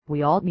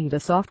We all need a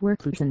software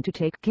solution to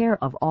take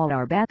care of all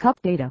our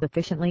backup data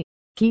efficiently,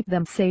 keep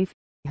them safe,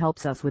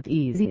 helps us with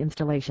easy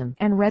installation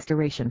and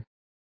restoration.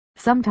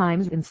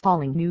 Sometimes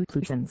installing new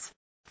solutions,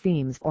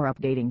 themes or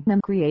updating them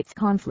creates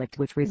conflict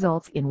which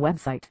results in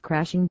website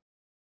crashing.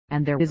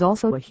 And there is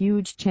also a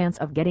huge chance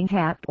of getting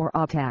hacked or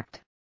attacked.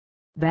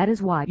 That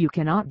is why you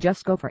cannot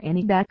just go for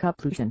any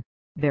backup solution.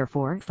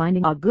 Therefore,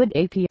 finding a good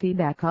app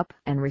backup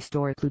and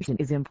restore solution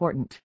is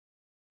important.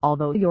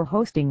 Although your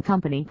hosting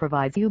company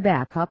provides you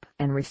backup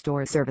and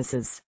restore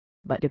services,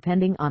 but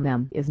depending on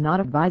them is not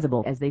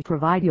advisable as they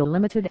provide you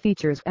limited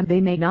features and they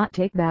may not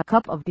take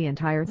backup of the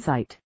entire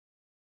site.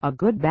 A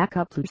good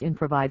backup solution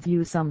provides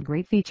you some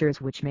great features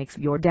which makes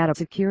your data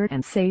secure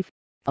and safe,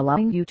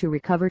 allowing you to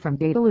recover from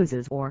data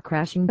losses or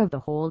crashing of the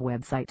whole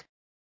website.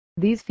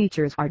 These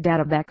features are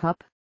data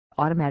backup,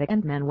 automatic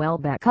and manual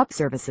backup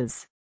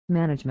services,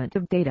 management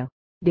of data,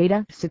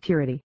 data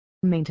security,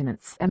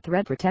 maintenance and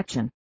threat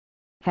protection.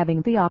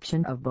 Having the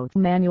option of both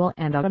manual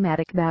and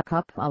automatic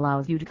backup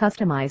allows you to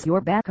customize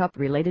your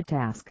backup-related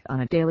task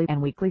on a daily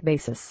and weekly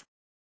basis.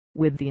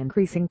 With the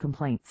increasing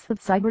complaints of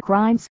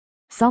cybercrimes,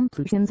 some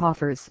solutions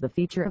offers the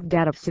feature of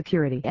data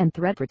security and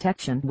threat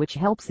protection which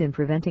helps in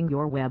preventing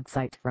your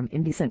website from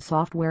indecent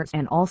softwares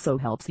and also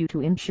helps you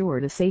to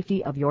ensure the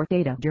safety of your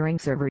data during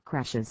server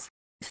crashes,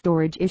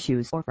 storage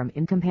issues or from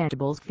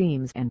incompatible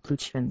themes and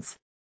solutions.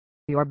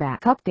 Your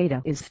backup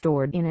data is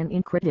stored in an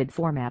encrypted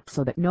format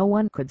so that no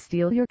one could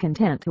steal your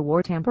content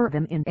or tamper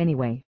them in any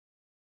way.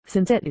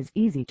 Since it is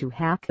easy to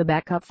hack the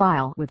backup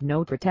file with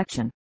no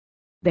protection,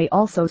 they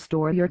also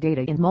store your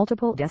data in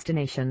multiple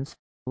destinations,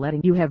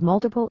 letting you have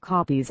multiple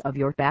copies of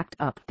your backed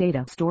up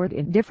data stored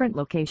in different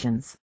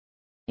locations.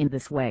 In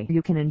this way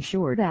you can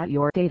ensure that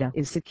your data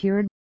is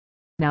secured.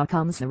 Now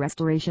comes the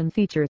restoration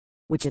feature,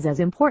 which is as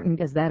important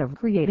as that of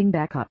creating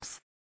backups.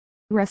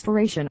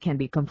 Restoration can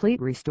be complete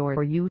restore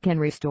or you can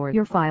restore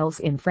your files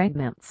in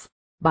fragments,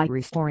 by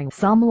restoring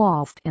some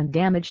lost and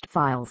damaged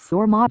files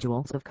or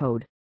modules of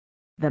code.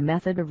 The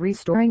method of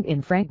restoring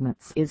in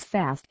fragments is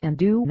fast and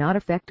do not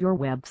affect your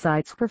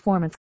website's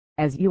performance,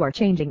 as you are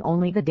changing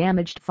only the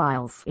damaged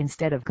files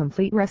instead of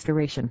complete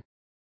restoration.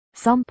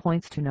 Some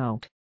points to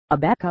note. A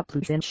backup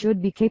solution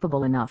should be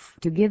capable enough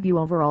to give you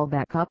overall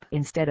backup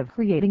instead of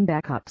creating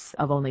backups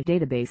of only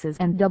databases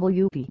and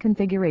WP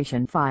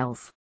configuration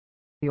files.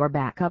 Your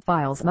backup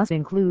files must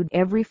include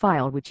every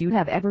file which you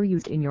have ever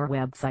used in your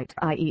website,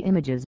 i.e.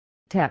 images,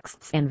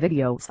 texts and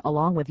videos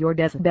along with your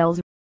decibels.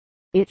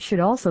 It should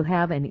also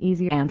have an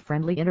easy and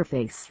friendly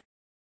interface,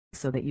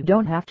 so that you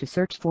don't have to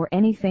search for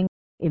anything.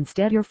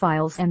 Instead your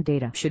files and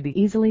data should be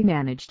easily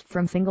managed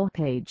from single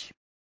page.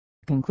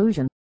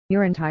 Conclusion.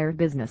 Your entire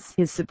business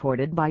is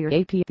supported by your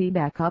app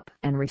backup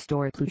and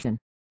restore solution,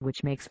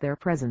 which makes their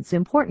presence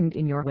important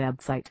in your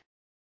website.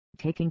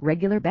 Taking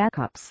regular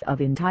backups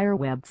of entire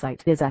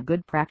website is a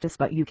good practice,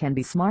 but you can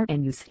be smart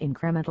and use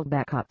incremental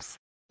backups.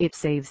 It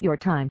saves your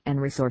time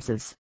and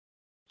resources.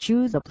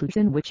 Choose a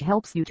solution which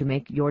helps you to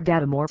make your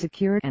data more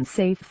secure and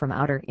safe from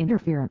outer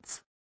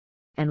interference,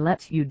 and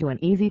lets you do an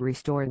easy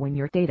restore when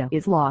your data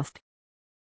is lost.